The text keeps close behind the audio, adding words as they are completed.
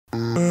Hey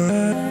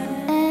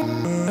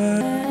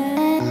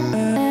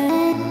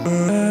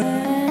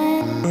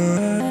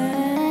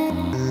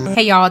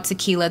y'all, it's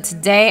Akilah.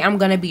 Today I'm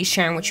gonna be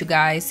sharing with you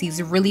guys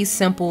these really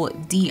simple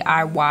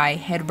DIY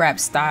head wrap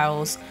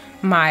styles,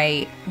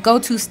 my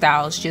go-to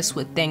styles just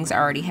with things I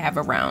already have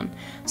around.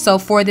 So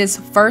for this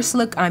first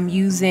look, I'm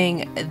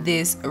using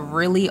this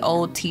really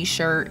old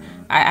t-shirt.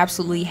 I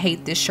absolutely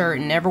hate this shirt,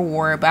 never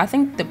wore it, but I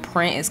think the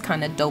print is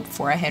kind of dope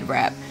for a head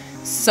wrap.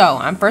 So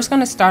I'm first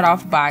gonna start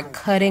off by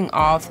cutting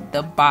off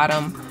the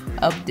bottom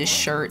of this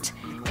shirt,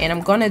 and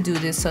I'm gonna do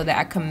this so that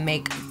I can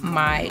make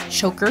my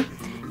choker.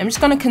 I'm just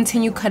going to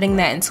continue cutting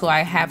that until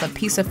I have a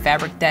piece of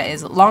fabric that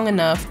is long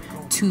enough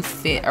to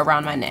fit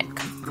around my neck.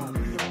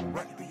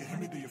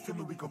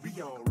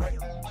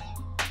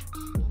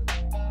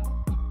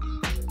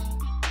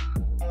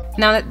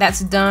 Now that that's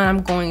done,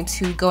 I'm going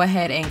to go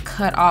ahead and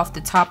cut off the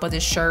top of the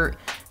shirt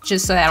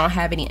just so that I don't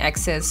have any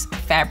excess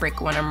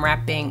fabric when I'm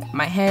wrapping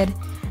my head.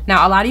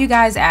 Now, a lot of you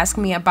guys ask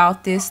me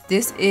about this.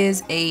 This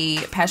is a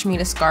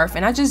pashmina scarf,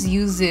 and I just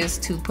use this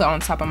to put on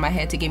top of my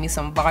head to give me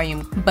some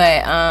volume.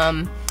 But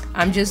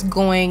I'm just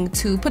going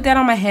to put that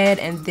on my head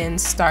and then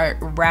start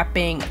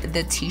wrapping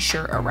the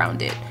t-shirt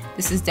around it.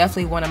 This is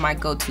definitely one of my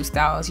go-to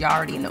styles. Y'all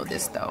already know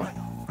this though.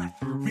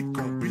 We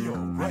gon' be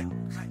alright.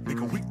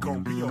 Nigga, we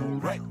gon' be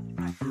alright.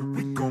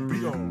 We gon'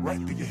 be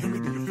alright. Do you hear me?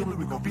 Do you feel me?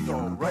 We gon' be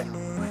alright.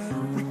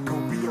 We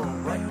gon' be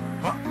alright.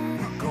 Huh?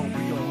 We gon'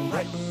 be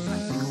alright.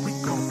 Nigga, we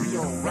gon' be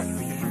alright.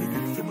 Do you hear me? Do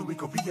you feel me? We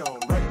gon' be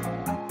alright.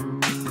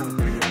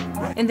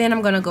 And then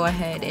I'm gonna go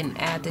ahead and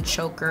add the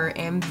choker,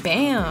 and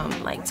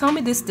bam! Like, tell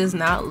me this does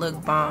not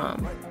look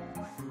bomb.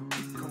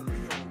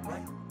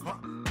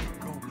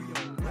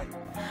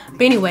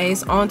 But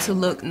anyways, on to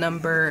look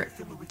number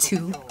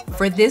 2.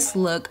 For this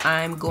look,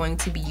 I'm going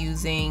to be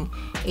using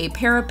a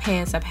pair of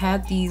pants. I've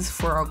had these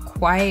for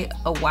quite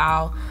a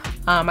while.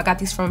 I got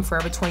these from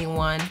Forever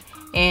 21,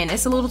 and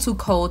it's a little too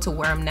cold to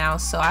wear them now,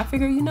 so I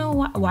figured, you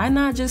know, why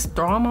not just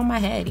throw them on my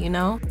head, you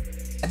know?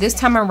 This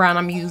time around,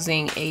 I'm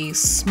using a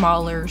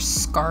smaller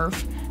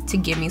scarf to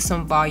give me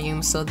some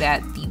volume so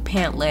that the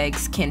pant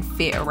legs can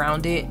fit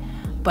around it.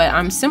 But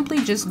I'm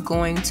simply just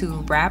going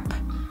to wrap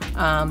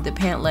the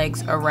pant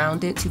legs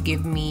around it to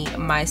give me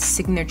my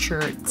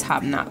signature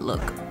top knot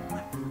look.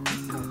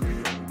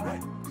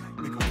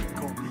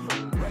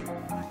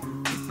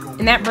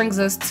 And that brings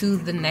us to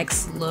the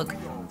next look.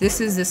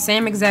 This is the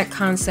same exact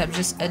concept,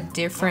 just a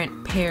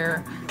different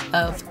pair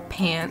of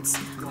pants.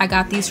 I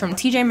got these from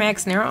TJ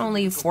Maxx, and they're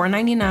only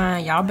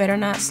 $4.99. Y'all better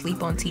not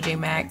sleep on TJ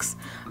Maxx.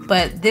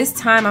 But this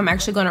time I'm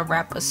actually going to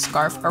wrap a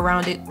scarf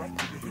around it.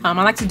 I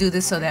like to do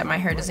this so that my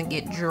hair doesn't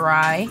get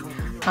dry.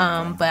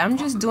 But I'm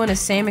just doing the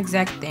same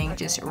exact thing,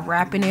 just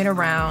wrapping it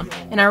around.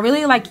 And I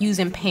really like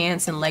using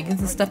pants and leggings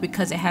and stuff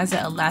because it has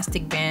an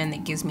elastic band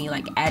that gives me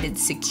like added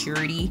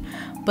security.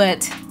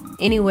 But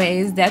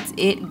anyways, that's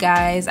it,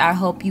 guys. I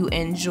hope you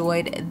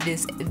enjoyed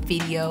this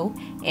video,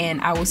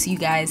 and I will see you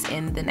guys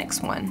in the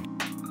next one.